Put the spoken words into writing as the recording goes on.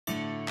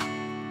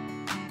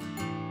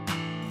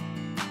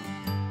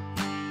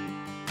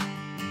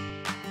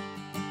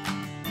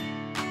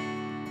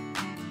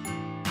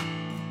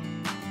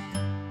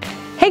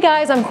Hey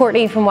guys, I'm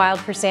Courtney from Wild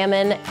for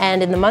Salmon,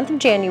 and in the month of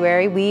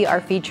January, we are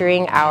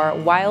featuring our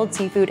Wild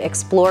Seafood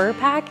Explorer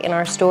Pack in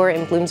our store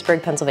in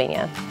Bloomsburg,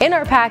 Pennsylvania. In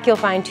our pack, you'll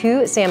find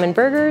 2 salmon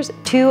burgers,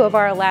 2 of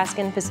our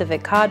Alaskan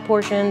Pacific cod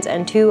portions,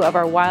 and 2 of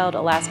our wild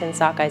Alaskan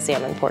sockeye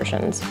salmon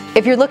portions.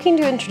 If you're looking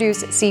to introduce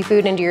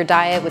seafood into your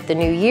diet with the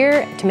new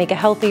year to make a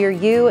healthier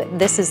you,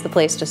 this is the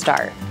place to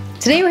start.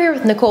 Today we're here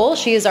with Nicole.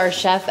 She is our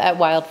chef at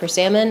Wild for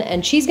Salmon,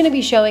 and she's gonna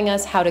be showing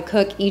us how to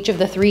cook each of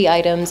the 3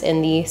 items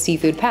in the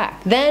seafood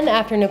pack. Then,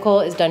 after Nicole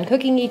is done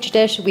cooking each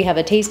dish, we have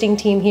a tasting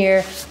team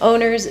here,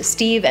 owners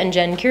Steve and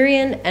Jen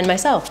Kurian, and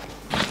myself.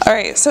 All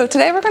right, so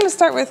today we're gonna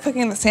start with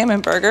cooking the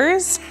salmon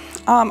burgers.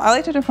 I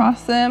like to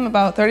defrost them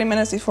about 30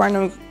 minutes before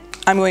I'm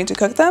going to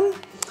cook them.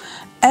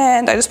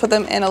 And I just put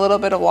them in a little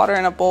bit of water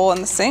in a bowl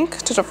in the sink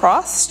to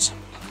defrost.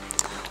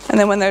 And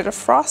then when they're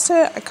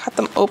defrosted, I cut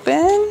them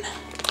open.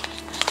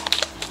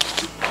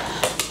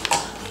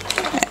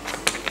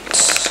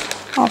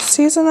 I'll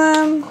season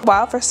them.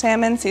 Wild for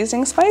Salmon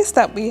seasoning spice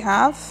that we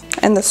have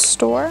in the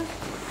store.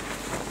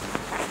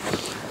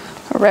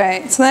 All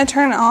right, so then I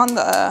turn on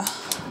the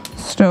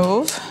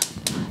stove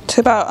to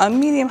about a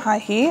medium-high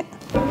heat.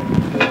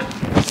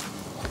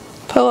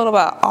 Put a little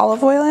bit of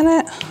olive oil in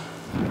it.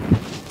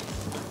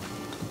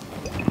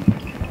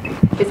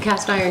 Is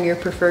cast iron your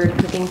preferred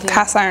cooking pan?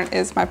 Cast iron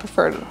is my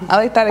preferred. I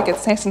like that it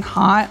gets nice and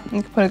hot.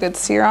 You can put a good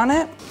sear on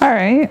it. All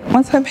right,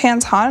 once my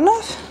pan's hot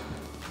enough,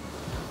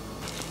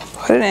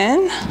 put it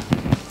in.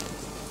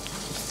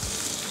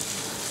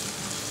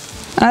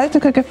 I like to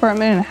cook it for a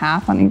minute and a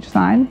half on each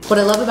side. What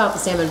I love about the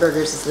salmon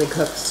burgers is they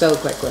cook so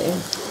quickly.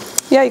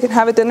 Yeah, you can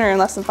have a dinner in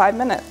less than 5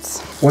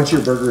 minutes. Once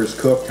your burger is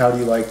cooked, how do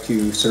you like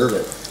to serve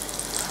it?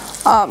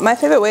 My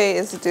favorite way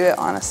is to do it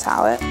on a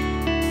salad.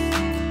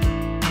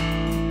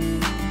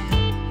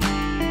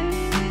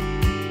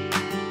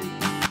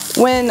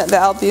 When the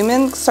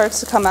albumin starts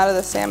to come out of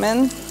the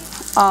salmon,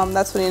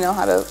 that's when you know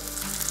how to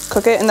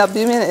cook it. And the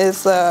albumin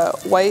is the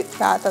white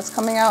fat that's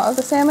coming out of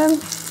the salmon.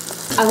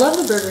 I love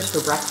the burgers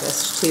for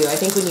breakfast too. I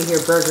think when you hear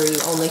burger, you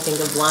only think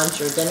of lunch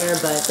or dinner,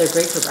 but they're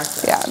great for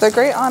breakfast. Yeah, they're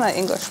great on an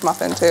English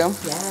muffin too.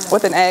 Yeah.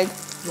 With an egg.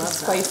 Love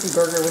Spicy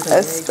burger with an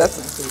egg.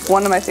 That's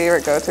one of my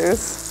favorite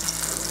go-tos.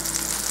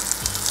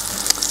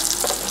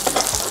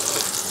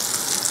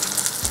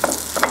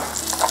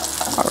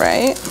 All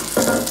right.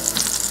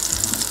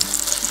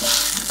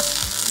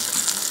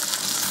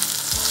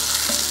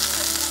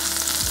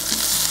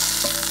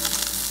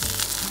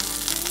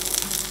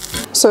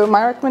 So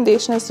my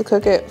recommendation is to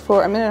cook it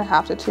for a minute and a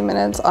half to 2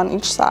 minutes on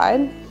each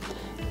side,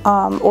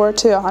 or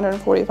to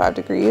 145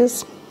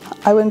 degrees.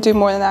 I wouldn't do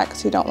more than that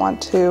because you don't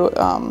want to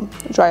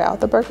dry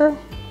out the burger.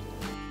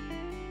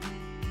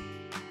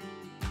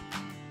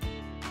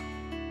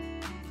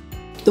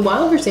 The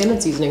Wild for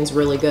Salmon seasoning is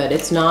really good.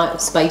 It's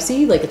not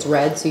spicy, like it's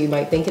red, so you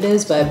might think it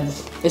is, but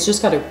it's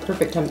just got a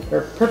perfect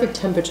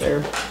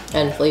temperature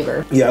and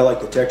flavor. Yeah, I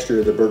like the texture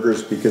of the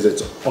burgers because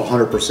it's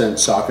 100%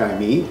 sockeye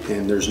meat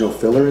and there's no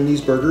filler in these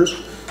burgers,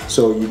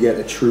 so you get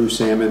a true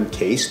salmon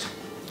taste.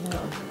 Yeah.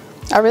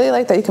 I really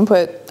like that you can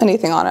put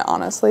anything on it,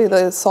 honestly.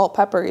 The salt,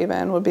 pepper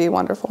even would be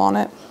wonderful on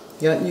it.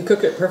 Yeah, you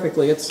cook it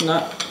perfectly. It's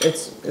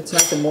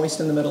nice and moist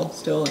in the middle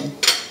still and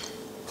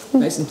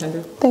nice and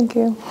tender. Thank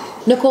you.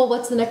 Nicole,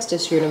 what's the next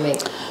dish you're gonna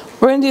make?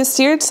 We're gonna do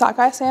seared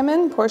sockeye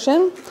salmon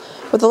portion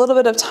with a little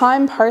bit of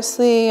thyme,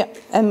 parsley,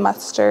 and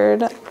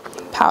mustard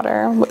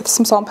powder with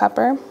some salt and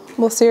pepper.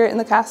 We'll sear it in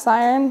the cast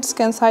iron,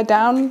 skin side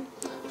down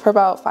for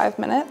about 5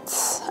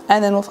 minutes,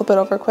 and then we'll flip it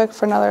over quick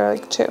for another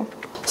like 2.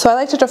 So I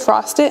like to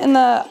defrost it in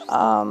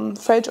the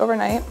fridge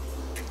overnight,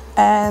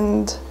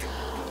 and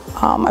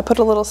I put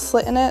a little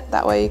slit in it.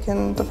 That way you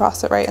can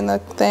defrost it right in the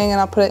thing,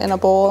 and I'll put it in a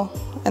bowl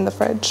in the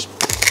fridge.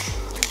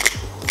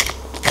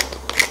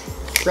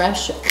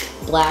 Fresh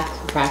black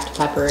cracked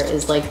pepper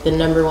is like the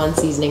 #1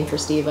 seasoning for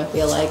Steve, I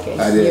feel like. You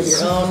have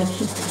your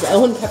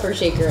own pepper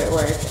shaker at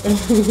work.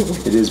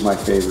 It is my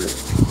favorite.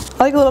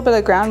 I like a little bit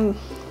of ground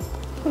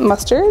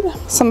mustard,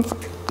 some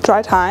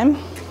dry thyme.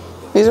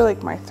 These are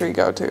like my 3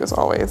 go-tos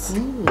always.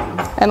 And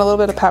a little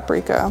bit of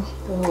paprika.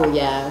 Oh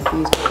yeah, we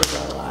use paprika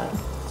a lot.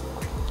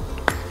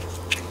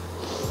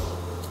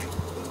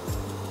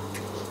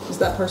 Is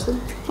that parsley?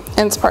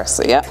 And it's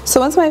parsley, yeah. So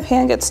once my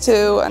pan gets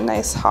to a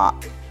nice hot,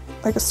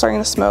 like it's starting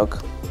to smoke,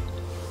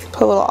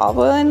 put a little olive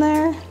oil in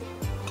there.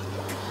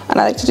 And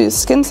I like to do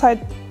skin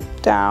side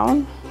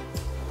down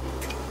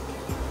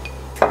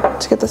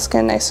to get the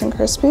skin nice and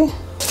crispy.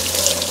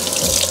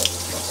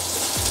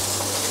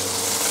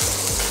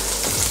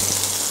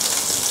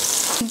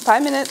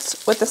 Five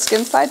minutes with the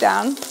skin side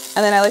down,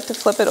 and then I like to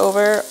flip it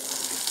over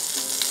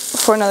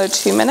for another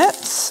 2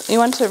 minutes. You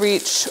want to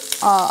reach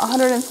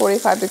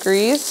 145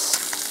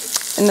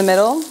 degrees in the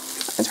middle,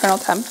 internal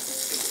temp.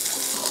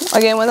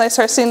 Again, when I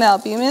start seeing the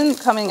albumin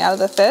coming out of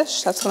the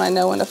fish, that's when I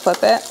know when to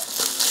flip it.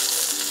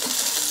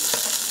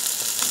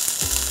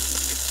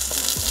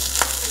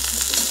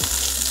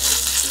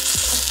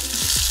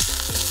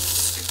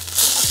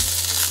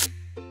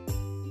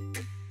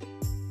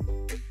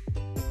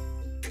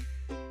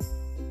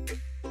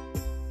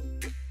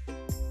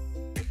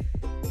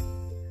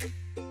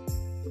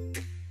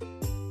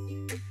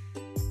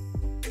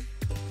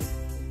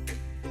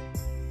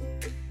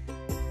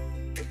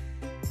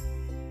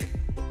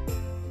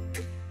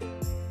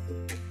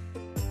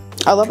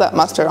 I love that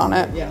mustard on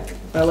it. Yeah,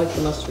 I like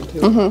the mustard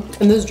too.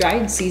 And those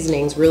dried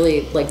seasonings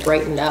really like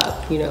brightened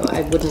up, you know,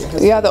 I wouldn't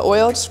have. Yeah, the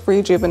oil just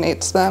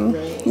rejuvenates them.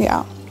 Right.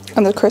 Yeah.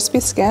 And the crispy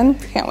skin,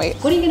 can't wait.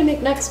 What are you gonna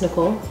make next,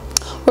 Nicole?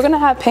 We're gonna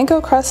have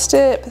panko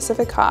crusted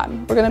Pacific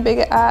cod. We're gonna bake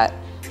it at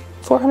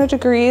 400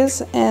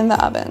 degrees in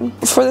the oven.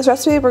 For this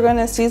recipe, we're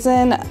gonna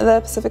season the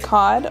Pacific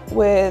cod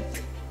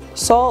with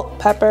salt,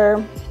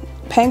 pepper,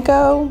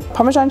 panko,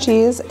 Parmesan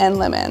cheese, and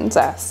lemon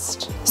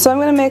zest. So I'm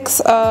gonna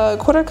mix a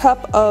 1/4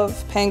 cup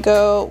of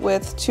panko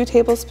with 2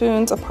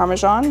 tablespoons of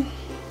Parmesan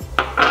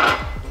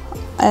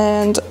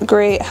and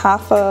grate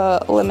half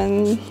a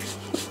lemon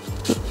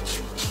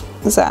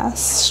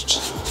zest.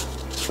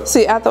 So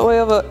you add the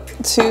oil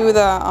to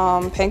the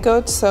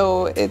panko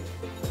so it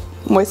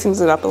moistens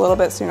it up a little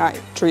bit so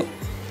you're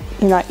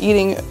not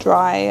eating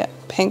dry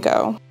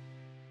panko.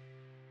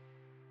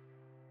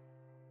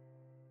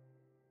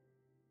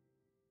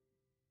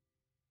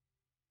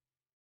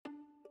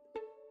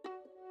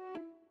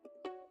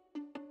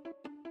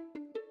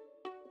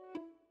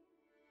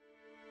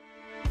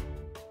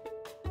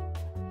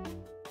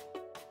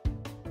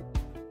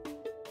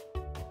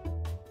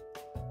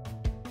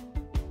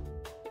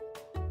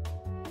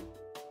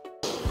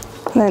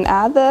 And then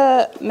add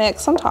the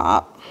mix on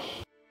top.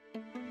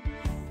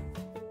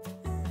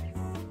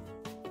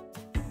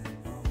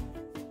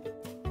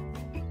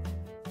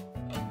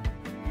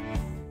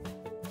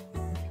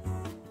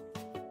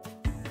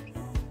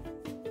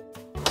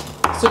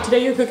 So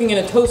today you're cooking in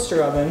a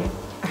toaster oven.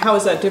 How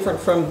is that different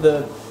from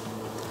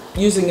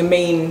using a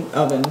main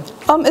oven?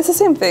 It's the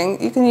same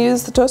thing. You can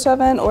use the toaster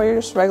oven or your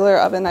just regular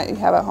oven that you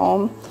have at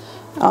home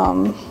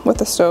with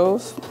the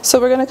stove. So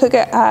we're gonna cook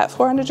it at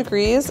 400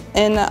 degrees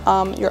in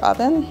your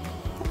oven,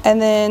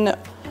 and then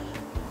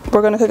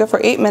we're gonna cook it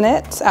for 8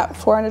 minutes at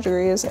 400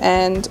 degrees,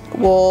 and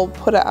we'll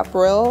put it at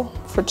broil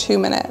for 2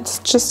 minutes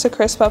just to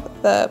crisp up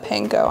the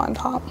panko on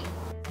top.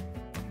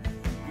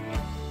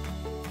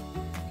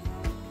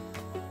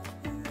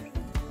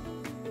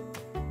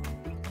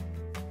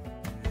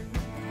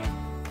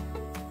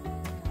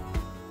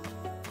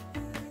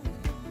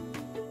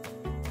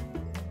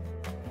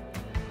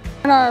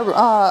 Turn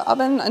our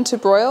oven into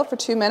broil for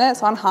 2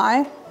 minutes on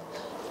high,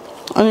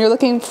 and you're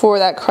looking for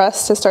that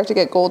crust to start to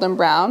get golden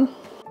brown.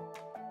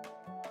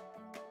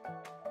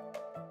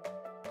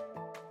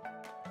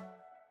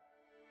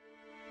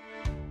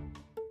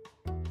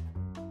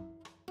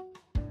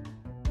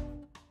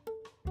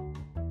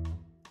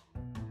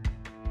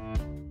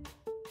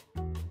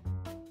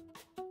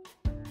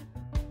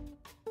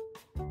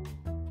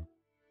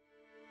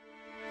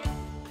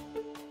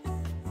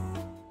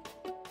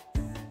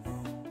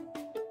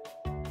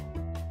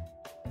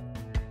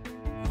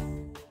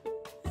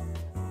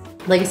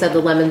 Like I said, the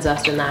lemon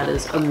zest in that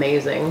is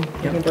amazing.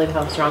 I can't believe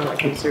how strong that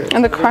comes through.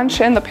 And the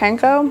crunch in the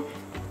panko.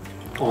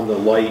 On the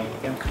light,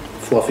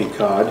 fluffy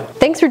cod.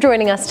 Thanks for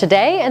joining us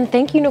today, and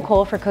thank you,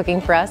 Nicole, for cooking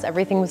for us.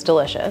 Everything was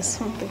delicious.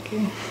 Oh, thank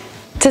you.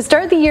 To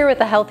start the year with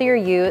a healthier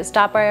you,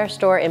 stop by our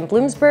store in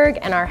Bloomsburg,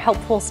 and our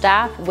helpful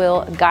staff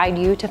will guide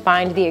you to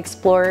find the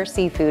Explorer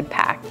Seafood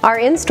Pack. Our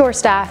in-store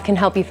staff can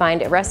help you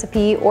find a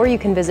recipe, or you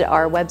can visit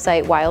our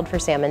website,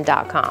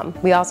 wildforsalmon.com.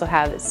 We also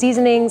have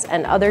seasonings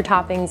and other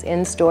toppings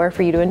in store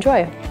for you to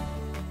enjoy.